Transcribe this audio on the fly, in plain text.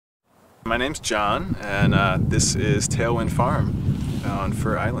My name's John, and this is Tailwind Farm on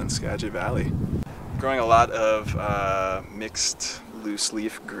Fur Island, Skagit Valley. Growing a lot of mixed loose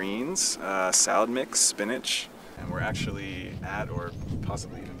leaf greens, salad mix, spinach, and we're actually at or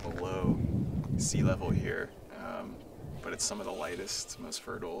possibly even below sea level here, but it's some of the lightest, most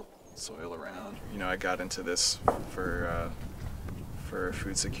fertile soil around. You know, I got into this for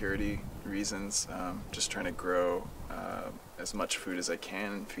food security reasons, just trying to grow as much food as I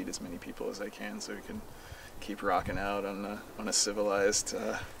can and feed as many people as I can, so we can keep rocking out on a civilized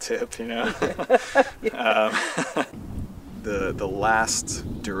tip, you know. The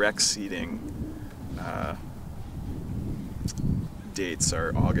last direct seeding dates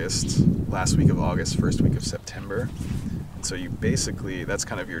are August, last week of August, first week of September. And so you basically, that's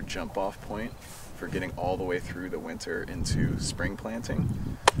kind of your jump off point for getting all the way through the winter into spring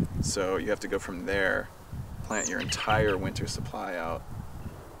planting. So you have to go from there, plant your entire winter supply out,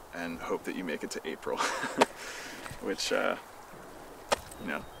 and hope that you make it to April, which, you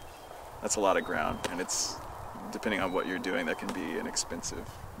know, that's a lot of ground, and it's, depending on what you're doing, that can be an expensive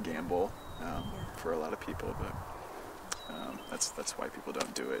gamble for a lot of people, but that's why people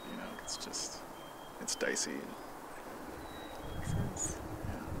don't do it, you know, it's just, it's dicey. Makes sense.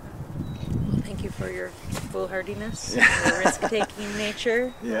 Well, thank you for your foolhardiness, your risk-taking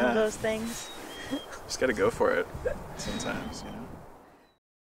nature, all of those things. Just gotta go for it sometimes, you know.